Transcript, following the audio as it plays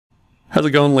How's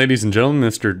it going, ladies and gentlemen?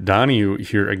 Mr. Donahue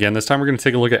here again. This time we're going to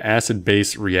take a look at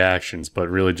acid-base reactions, but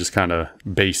really just kind of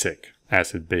basic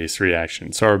acid-base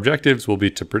reactions. So our objectives will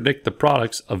be to predict the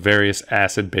products of various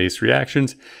acid-base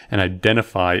reactions and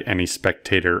identify any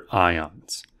spectator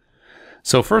ions.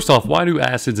 So first off, why do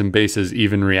acids and bases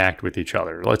even react with each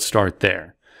other? Let's start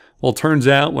there. Well, it turns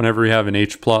out whenever you have an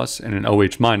H plus and an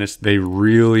OH minus, they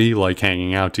really like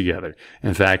hanging out together.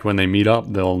 In fact, when they meet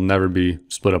up, they'll never be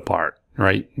split apart.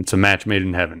 Right? It's a match made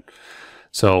in heaven.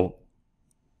 So,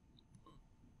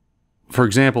 for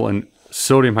example, in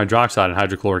sodium hydroxide and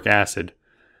hydrochloric acid,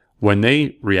 when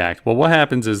they react, well, what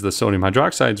happens is the sodium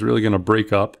hydroxide is really going to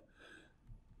break up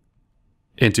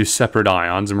into separate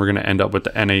ions, and we're going to end up with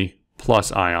the Na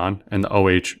plus ion and the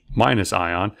OH minus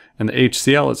ion, and the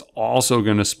HCl is also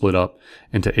going to split up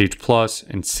into H plus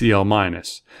and Cl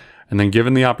minus. And then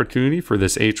given the opportunity for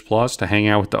this H plus to hang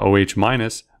out with the OH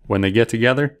minus, when they get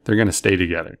together, they're going to stay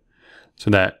together. So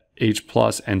that H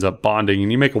plus ends up bonding and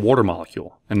you make a water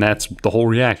molecule. And that's the whole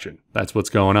reaction. That's what's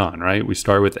going on, right? We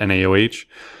start with NaOH,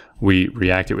 we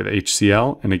react it with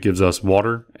HCl, and it gives us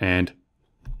water and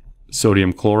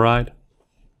sodium chloride.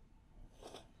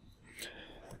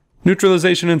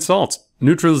 Neutralization and salts.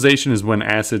 Neutralization is when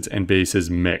acids and bases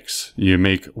mix. You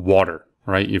make water,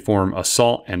 right? You form a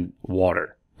salt and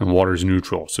water is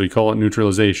neutral. So you call it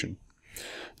neutralization.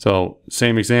 So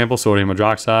same example, sodium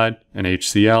hydroxide and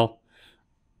HCl,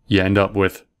 you end up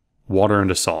with water and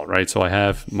a salt, right? So I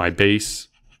have my base,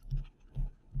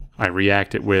 I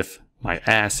react it with my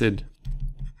acid,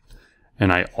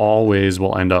 and I always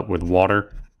will end up with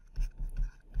water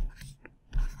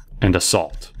and a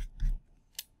salt.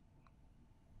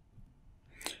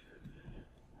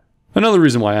 Another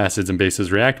reason why acids and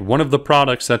bases react, one of the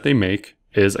products that they make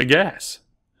is a gas.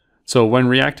 So when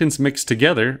reactants mix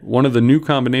together, one of the new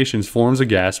combinations forms a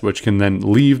gas which can then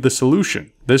leave the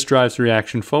solution. This drives the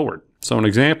reaction forward. So an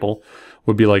example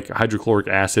would be like hydrochloric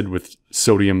acid with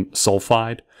sodium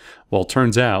sulfide. Well, it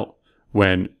turns out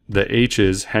when the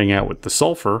H's hang out with the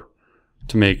sulfur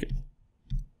to make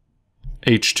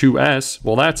H2S,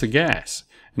 well, that's a gas.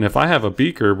 And if I have a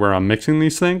beaker where I'm mixing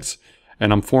these things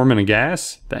and I'm forming a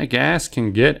gas, that gas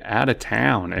can get out of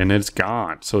town and it's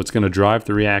gone. So it's going to drive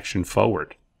the reaction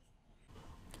forward.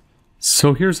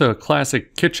 So here's a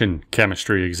classic kitchen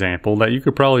chemistry example that you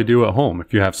could probably do at home.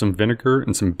 If you have some vinegar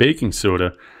and some baking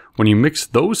soda, when you mix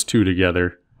those two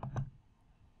together,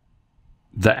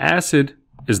 the acid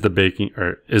is the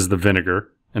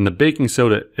vinegar and the baking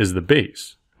soda is the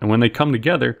base. And when they come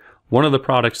together, one of the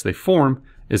products they form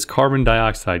is carbon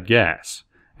dioxide gas.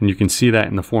 And you can see that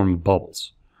in the form of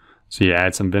bubbles. So you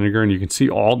add some vinegar and you can see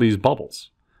all these bubbles.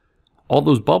 All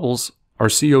those bubbles are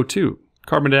CO2,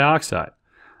 carbon dioxide.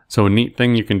 So a neat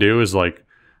thing you can do is like,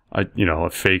 a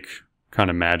fake kind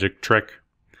of magic trick.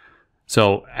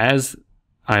 So as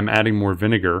I'm adding more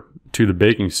vinegar to the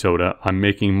baking soda, I'm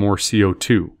making more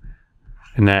CO2.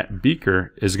 And that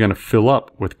beaker is going to fill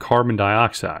up with carbon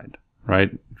dioxide,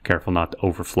 right? Careful not to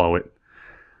overflow it.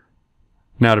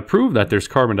 Now to prove that there's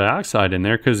carbon dioxide in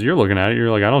there, because you're looking at it,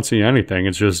 you're like, I don't see anything.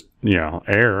 It's just,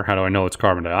 air. How do I know it's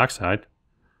carbon dioxide?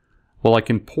 Well, I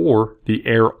can pour the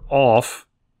air off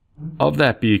of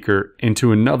that beaker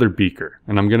into another beaker.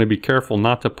 And I'm going to be careful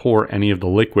not to pour any of the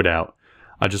liquid out.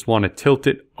 I just want to tilt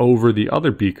it over the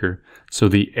other beaker so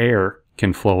the air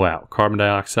can flow out. Carbon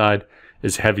dioxide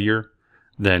is heavier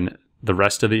than the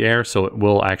rest of the air, so it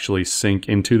will actually sink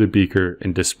into the beaker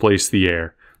and displace the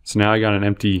air. So now I got an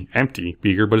empty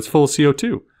beaker, but it's full of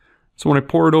CO2. So when I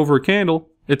pour it over a candle,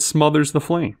 it smothers the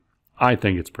flame. I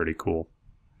think it's pretty cool.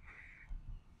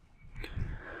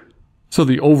 So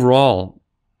the overall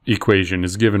equation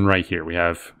is given right here. We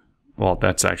have, well,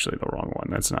 that's actually the wrong one.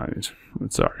 That's not it.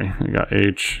 Sorry. We got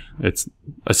H. It's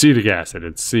acetic acid.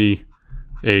 It's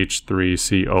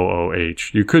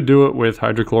CH3COOH. You could do it with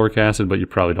hydrochloric acid, but you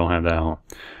probably don't have that at home.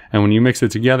 And when you mix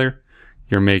it together,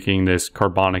 you're making this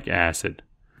carbonic acid.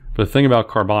 But the thing about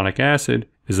carbonic acid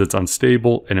is it's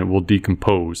unstable and it will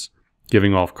decompose,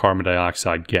 giving off carbon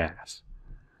dioxide gas.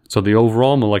 So the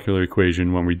overall molecular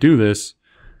equation when we do this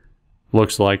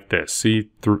looks like this.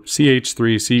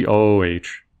 CH3COOH,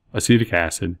 acetic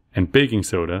acid, and baking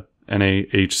soda,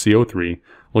 NaHCO3,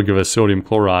 will give us sodium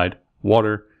chloride,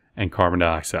 water, and carbon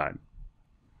dioxide.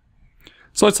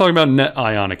 So let's talk about net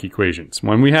ionic equations.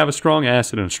 When we have a strong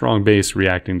acid and a strong base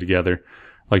reacting together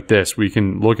like this, we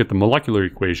can look at the molecular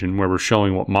equation where we're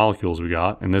showing what molecules we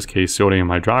got. In this case, sodium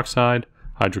hydroxide,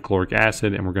 hydrochloric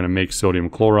acid, and we're going to make sodium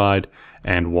chloride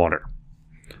and water.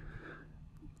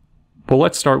 But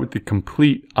let's start with the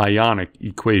complete ionic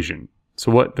equation.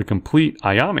 So what the complete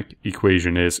ionic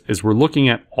equation is we're looking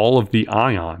at all of the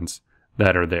ions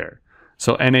that are there.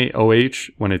 So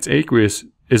NaOH, when it's aqueous,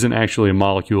 isn't actually a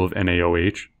molecule of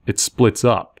NaOH. It splits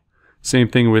up. Same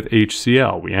thing with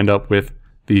HCl. We end up with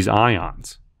these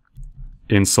ions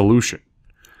in solution.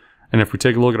 And if we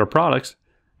take a look at our products,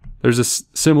 there's a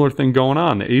similar thing going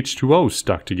on. The H2O is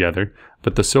stuck together,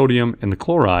 but the sodium and the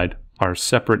chloride are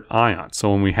separate ions. So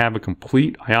when we have a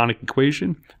complete ionic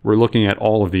equation, we're looking at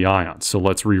all of the ions. So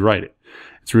let's rewrite it.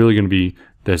 It's really going to be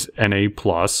this Na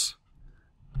plus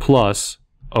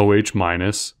OH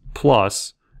minus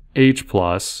plus H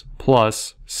plus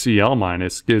Cl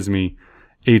minus gives me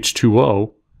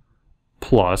H2O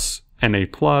plus Na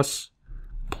plus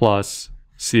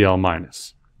Cl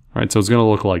minus. All right, so it's going to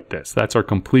look like this. That's our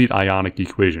complete ionic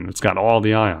equation. It's got all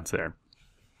the ions there.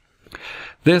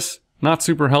 This, not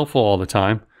super helpful all the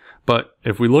time, but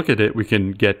if we look at it, we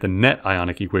can get the net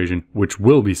ionic equation, which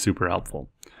will be super helpful.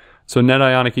 So net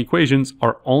ionic equations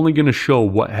are only going to show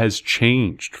what has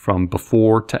changed from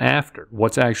before to after,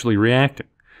 what's actually reacting.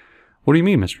 What do you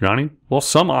mean, Mr. Johnny? Well,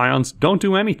 some ions don't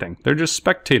do anything. They're just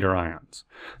spectator ions.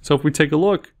 So if we take a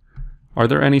look, are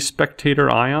there any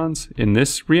spectator ions in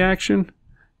this reaction?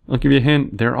 I'll give you a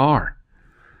hint, there are.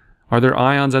 Are there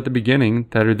ions at the beginning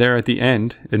that are there at the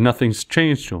end and nothing's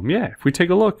changed to them? Yeah, if we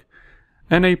take a look,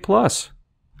 Na plus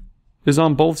is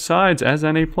on both sides as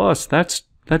Na plus. That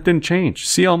didn't change.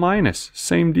 Cl minus,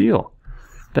 same deal.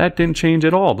 That didn't change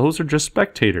at all. Those are just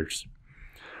spectators.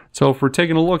 So if we're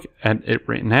taking a look at it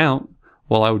written out,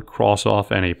 well, I would cross off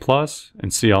Na plus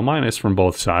and Cl minus from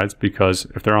both sides, because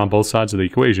if they're on both sides of the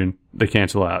equation, they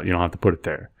cancel out. You don't have to put it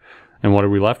there. And what are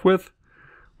we left with?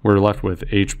 We're left with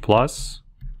H plus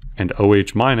and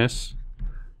OH minus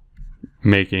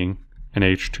making an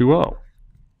H2O.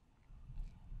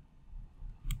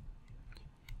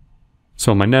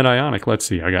 So my net ionic, let's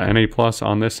see, I got Na plus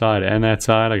on this side and that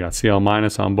side. I got Cl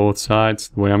minus on both sides.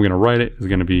 The way I'm going to write it is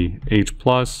going to be H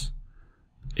plus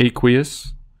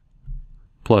aqueous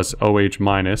plus OH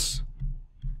minus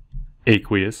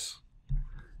aqueous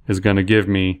is going to give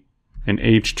me an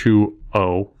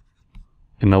H2O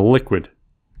in the liquid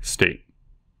state.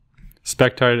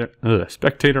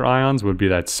 Spectator ions would be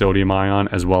that sodium ion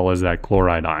as well as that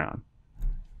chloride ion.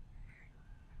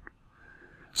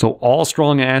 So all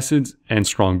strong acids and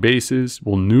strong bases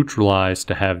will neutralize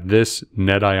to have this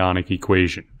net ionic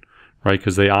equation, right?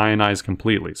 Because they ionize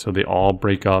completely. So they all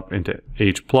break up into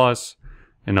H plus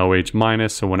and OH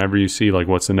minus. So whenever you see like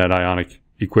what's the net ionic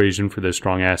equation for this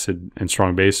strong acid and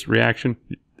strong base reaction,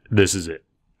 this is it.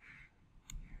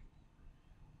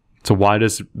 So why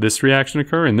does this reaction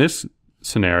occur? In this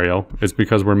scenario, it's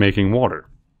because we're making water.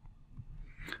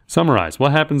 Summarize.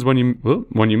 What happens when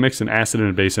you mix an acid and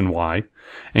a base in Y?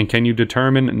 And can you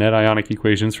determine net ionic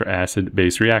equations for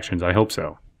acid-base reactions? I hope so.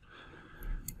 All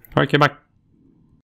right, okay, bye.